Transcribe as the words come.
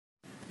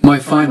My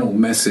final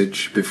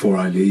message before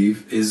I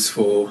leave is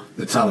for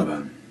the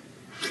Taliban.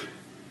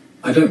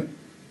 I don't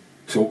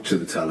talk to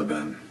the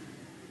Taliban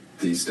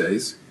these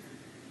days.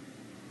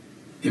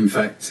 In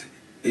fact,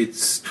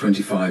 it's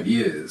 25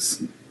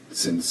 years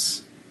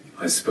since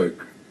I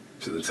spoke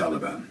to the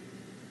Taliban.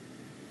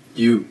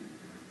 You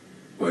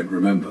won't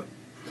remember,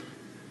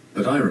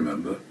 but I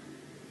remember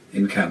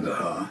in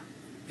Kandahar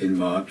in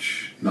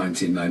March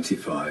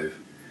 1995,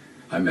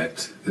 I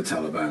met the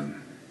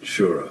Taliban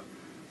Shura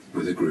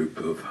with a group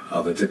of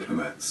other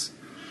diplomats.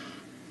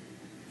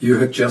 You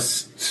had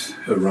just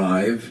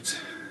arrived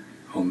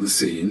on the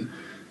scene,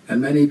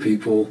 and many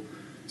people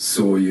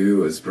saw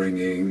you as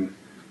bringing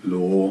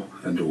law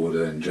and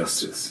order and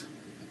justice.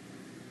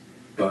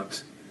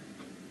 But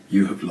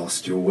you have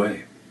lost your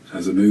way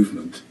as a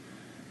movement,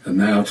 and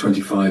now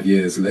 25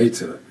 years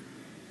later,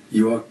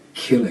 you are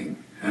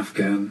killing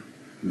Afghan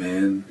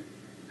men,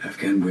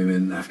 Afghan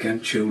women,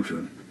 Afghan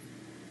children,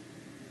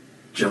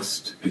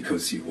 just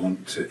because you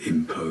want to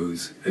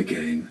impose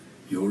again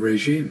your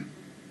regime.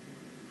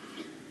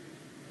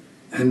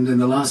 And in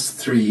the last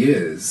 3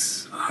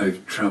 years,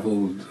 I've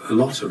travelled a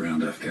lot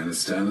around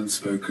Afghanistan and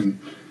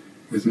spoken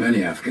with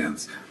many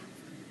Afghans.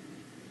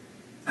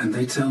 And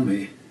they tell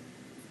me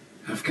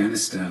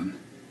Afghanistan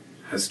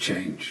has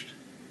changed.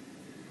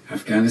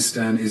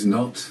 Afghanistan is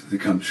not the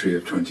country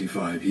of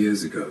 25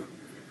 years ago,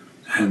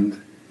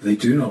 and they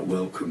do not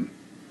welcome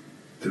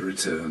the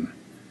return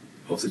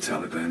of the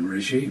Taliban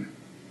regime.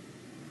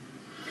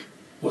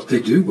 What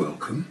they do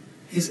welcome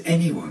is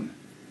anyone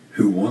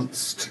who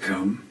wants to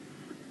come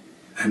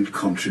and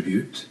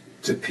contribute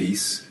to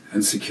peace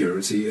and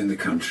security in the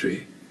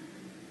country.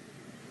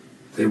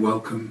 They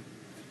welcome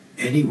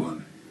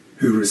anyone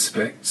who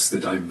respects the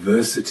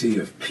diversity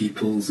of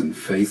peoples and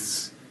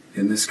faiths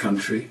in this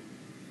country,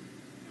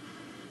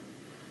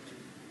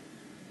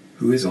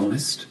 who is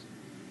honest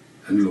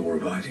and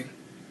law-abiding.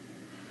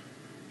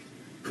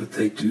 But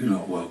they do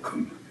not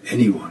welcome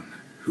anyone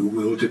who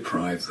will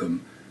deprive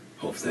them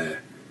of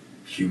their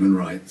human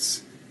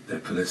rights, their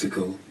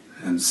political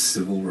and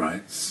civil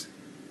rights.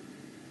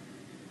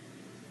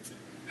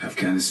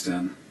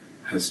 Afghanistan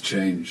has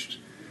changed,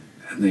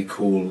 and they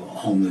call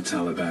on the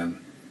Taliban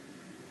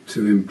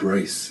to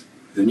embrace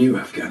the new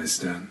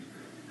Afghanistan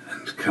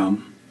and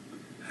come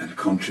and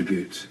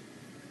contribute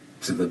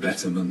to the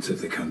betterment of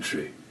the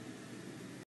country.